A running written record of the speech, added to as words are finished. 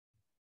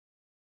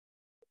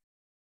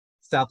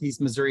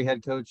Southeast Missouri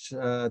head coach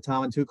Tom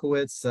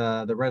Matukewicz.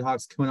 The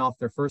Redhawks coming off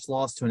their first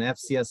loss to an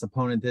FCS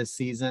opponent this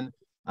season.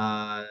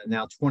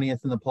 Now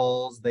 20th in the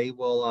polls. They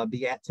will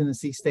be at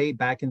Tennessee State,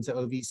 back into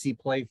OVC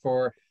play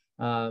for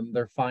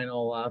their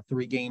final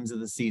 3 games of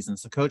the season.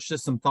 So, Coach,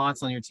 just some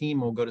thoughts on your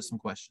team. We'll go to some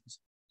questions.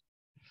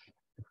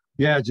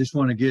 Yeah, I just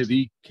want to give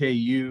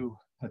EKU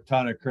a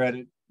ton of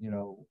credit.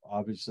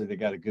 Obviously they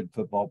got a good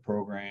football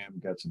program,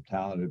 got some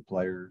talented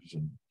players,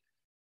 and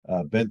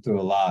been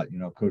through a lot.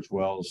 Coach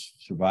Wells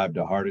survived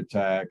a heart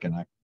attack, and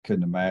I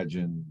couldn't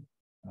imagine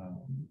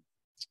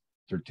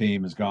their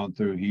team has gone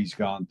through, he's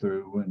gone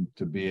through, and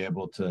to be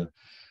able to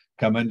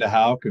come into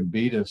Houck and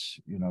beat us,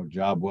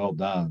 job well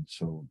done.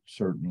 So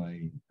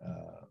certainly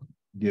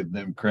give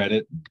them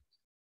credit.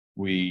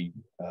 We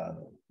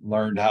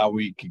learned how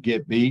we could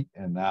get beat,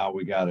 and now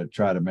we got to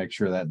try to make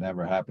sure that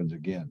never happens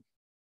again.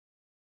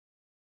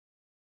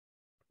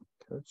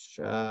 Coach,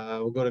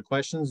 we'll go to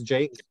questions.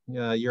 Jake,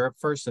 you're up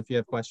first if you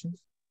have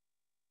questions.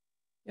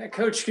 Yeah,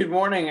 Coach, good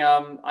morning.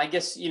 I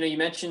guess, you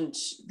mentioned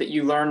that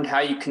you learned how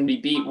you can be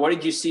beat. What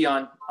did you see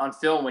on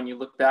film when you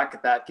look back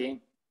at that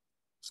game?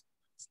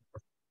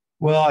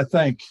 Well, I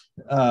think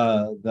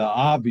the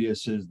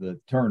obvious is the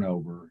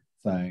turnover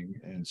thing.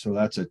 And so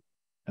that's a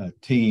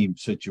team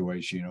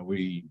situation.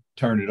 We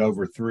turned it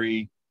over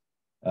 3,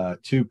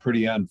 2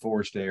 pretty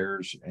unforced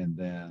errors, and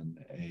then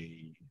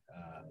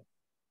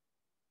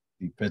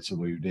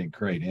defensively we didn't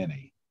create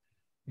any.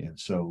 And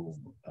so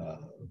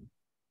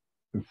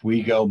if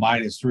we go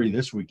 -3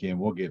 this weekend,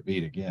 we'll get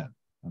beat again.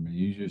 I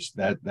mean,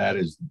 that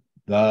is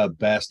the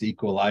best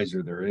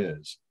equalizer there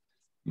is,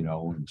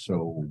 and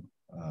so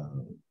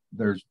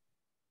there's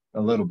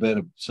a little bit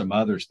of some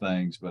other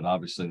things, but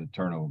obviously the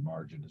turnover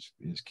margin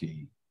is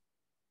key.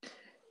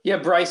 Yeah,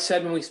 Bryce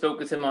said when we spoke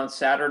with him on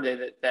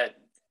Saturday that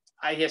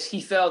I guess he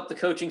felt the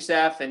coaching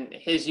staff and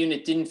his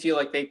unit didn't feel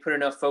like they put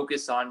enough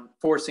focus on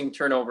forcing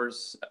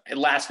turnovers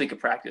last week of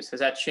practice.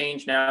 Has that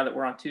changed now that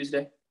we're on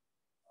Tuesday?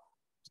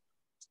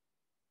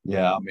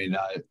 Yeah, I mean,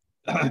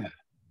 I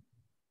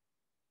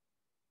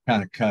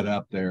kind of cut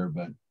up there,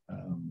 but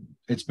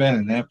it's been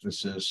an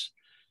emphasis.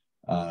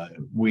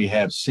 We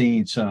have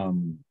seen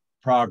some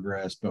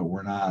progress, but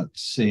we're not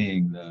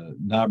seeing the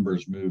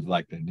numbers move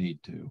like they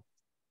need to.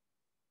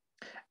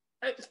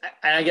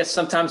 I guess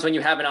sometimes when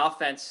you have an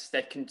offense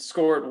that can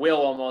score at will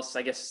almost,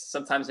 I guess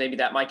sometimes maybe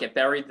that might get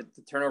buried,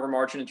 the turnover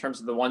margin in terms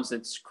of the ones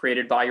that's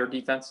created by your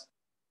defense.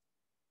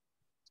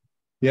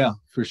 Yeah,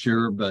 for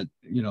sure. But,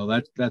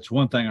 that's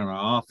one thing on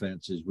our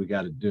offense is we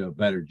got to do a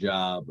better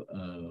job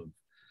of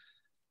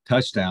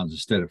touchdowns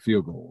instead of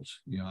field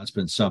goals. That's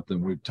been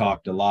something we've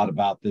talked a lot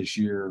about this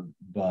year,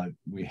 but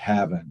we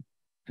haven't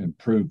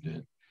improved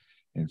it.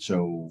 And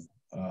so,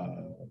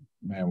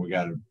 man, we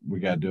got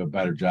to do a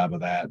better job of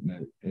that.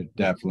 And it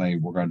definitely,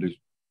 we're going to do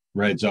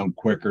red zone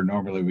quicker.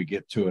 Normally we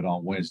get to it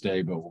on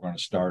Wednesday, but we're going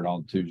to start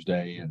on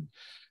Tuesday and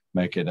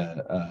make it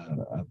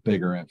a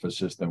bigger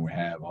emphasis than we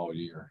have all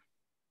year.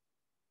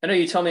 I know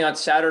you told me on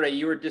Saturday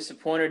you were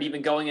disappointed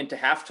even going into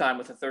halftime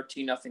with a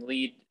 13-0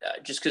 lead,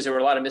 just because there were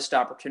a lot of missed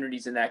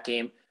opportunities in that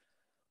game.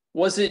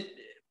 Was it,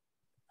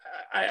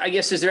 I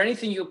guess, is there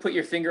anything you could put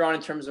your finger on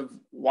in terms of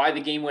why the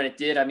game went it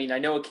did? I mean, I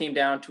know it came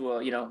down to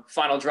a,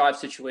 final drive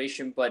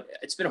situation, but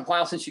it's been a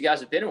while since you guys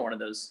have been in one of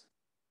those.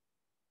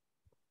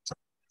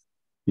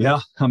 Yeah,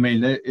 I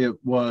mean,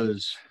 it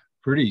was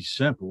pretty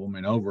simple. I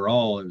mean,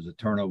 overall, it was a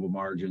turnover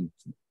margin.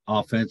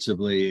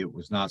 Offensively, it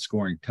was not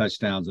scoring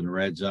touchdowns in the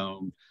red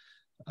zone.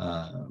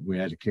 We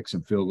had to kick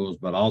some field goals,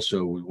 but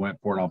also we went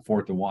for it on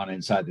 4th and 1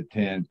 inside the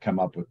 10, come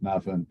up with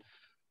nothing.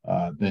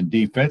 Then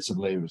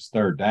defensively, it was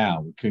 3rd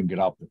down. We couldn't get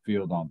off the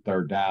field on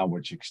 3rd down,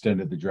 which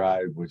extended the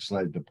drive, which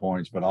led to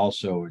points, but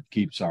also it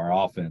keeps our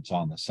offense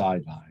on the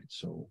sideline.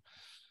 So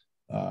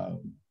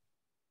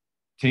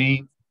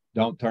team,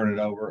 don't turn it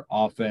over.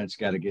 Offense,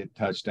 got to get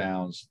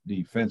touchdowns.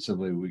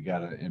 Defensively, we got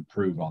to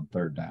improve on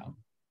 3rd down.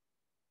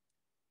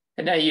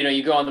 And now,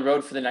 you go on the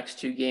road for the next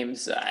 2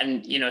 games,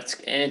 and, it's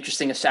an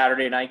interesting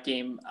Saturday night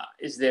game.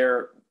 Is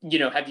there,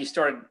 have you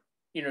started,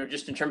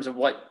 just in terms of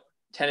what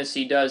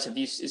Tennessee does,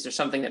 is there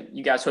something that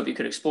you guys hope you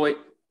could exploit?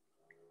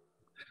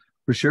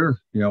 For sure.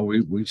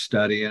 We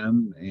study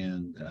them,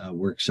 and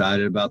we're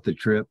excited about the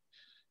trip.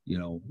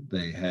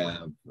 They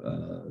have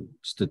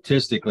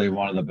statistically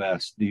one of the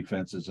best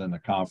defenses in the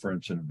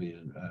conference, and it'll be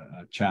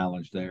a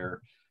challenge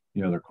there.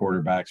 Their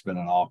quarterback's been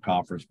an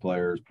all-conference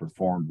player,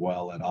 performed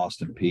well at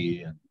Austin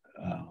Peay, and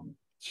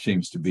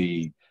seems to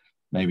be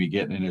maybe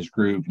getting in his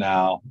groove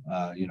now.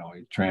 He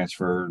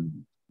transferred,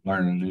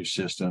 learning a new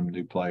system,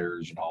 new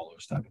players, and all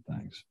those type of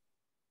things.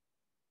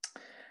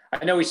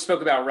 I know we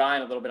spoke about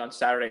Ryan a little bit on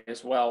Saturday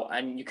as well,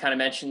 and you kind of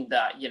mentioned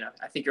that,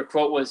 I think your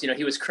quote was,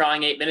 he was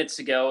crying 8 minutes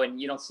ago, and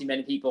you don't see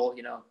many people,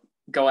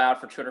 go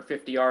out for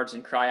 250 yards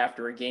and cry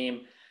after a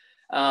game.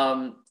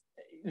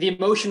 The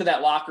emotion of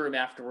that locker room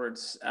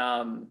afterwards,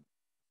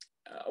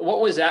 what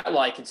was that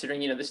like,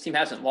 considering, this team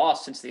hasn't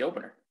lost since the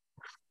opener?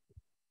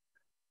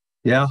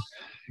 Yeah,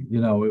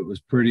 it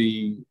was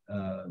pretty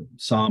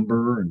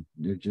somber, and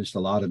just a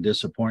lot of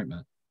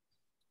disappointment.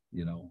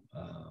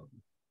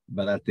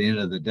 But at the end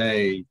of the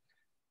day,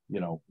 you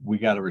know, we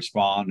got to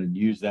respond and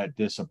use that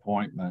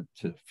disappointment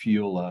to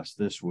fuel us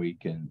this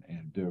week and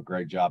do a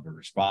great job of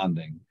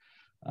responding.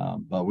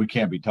 But we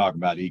can't be talking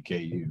about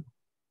EKU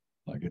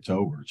like it's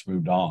over. It's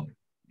moved on.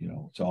 You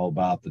know, it's all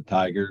about the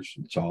Tigers.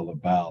 It's all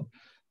about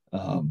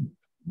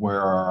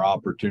where our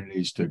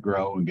opportunities to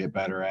grow and get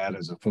better at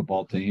as a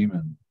football team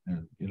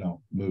and you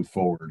know, move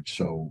forward.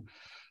 So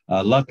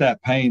let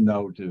that pain,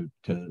 though,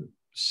 to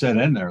set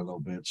in there a little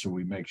bit so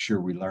we make sure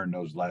we learn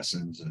those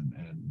lessons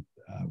and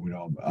we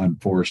don't have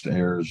unforced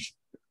errors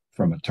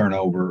from a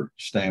turnover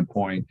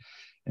standpoint,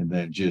 and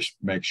then just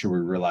make sure we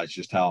realize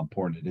just how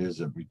important it is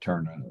that we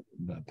turn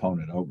the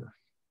opponent over.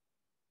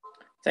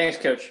 Thanks,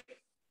 Coach.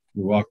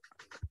 You're welcome.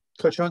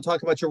 Coach, I want to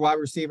talk about your wide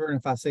receiver, and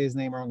if I say his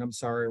name wrong, I'm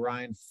sorry,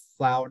 Ryan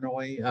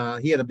Flournoy.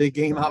 He had a big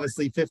game,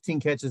 obviously, 15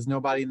 catches.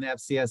 Nobody in the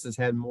FCS has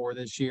had more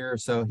this year,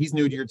 so he's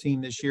new to your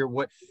team this year.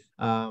 What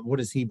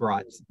has he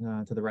brought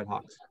to the Red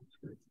Hawks?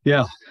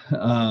 Yeah,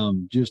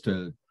 just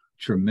a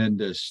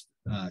tremendous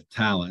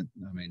talent.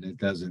 I mean, it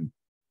doesn't,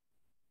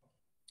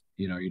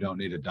 you know, you don't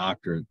need a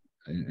doctorate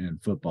in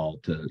football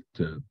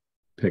to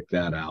pick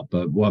that out.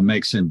 But what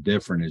makes him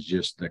different is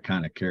just the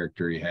kind of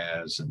character he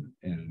has,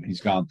 and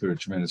he's gone through a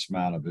tremendous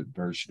amount of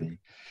adversity.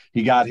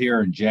 He got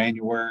here in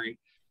January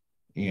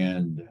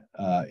and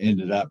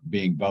ended up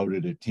being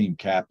voted a team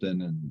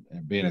captain,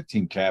 and being a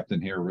team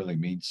captain here really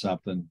means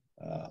something.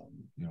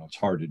 You know, it's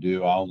hard to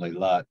do.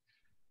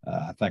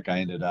 I think I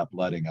ended up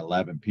letting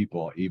 11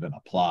 people even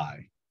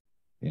apply,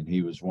 and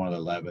he was one of the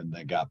 11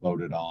 that got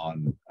voted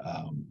on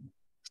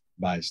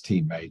by his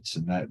teammates,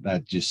 and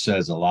that just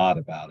says a lot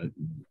about it.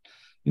 And,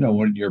 you know,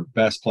 when your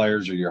best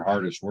players are your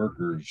hardest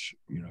workers,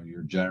 you know,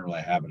 you're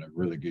generally having a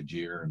really good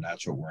year, and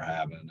that's what we're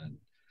having.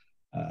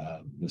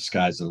 And the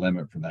sky's the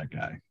limit for that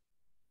guy.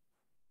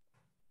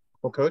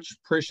 Well, Coach,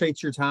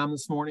 appreciate your time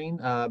this morning.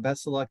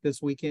 Best of luck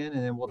this weekend,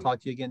 and then we'll talk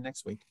to you again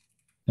next week.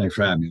 Thanks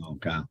for having me on,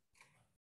 Kyle.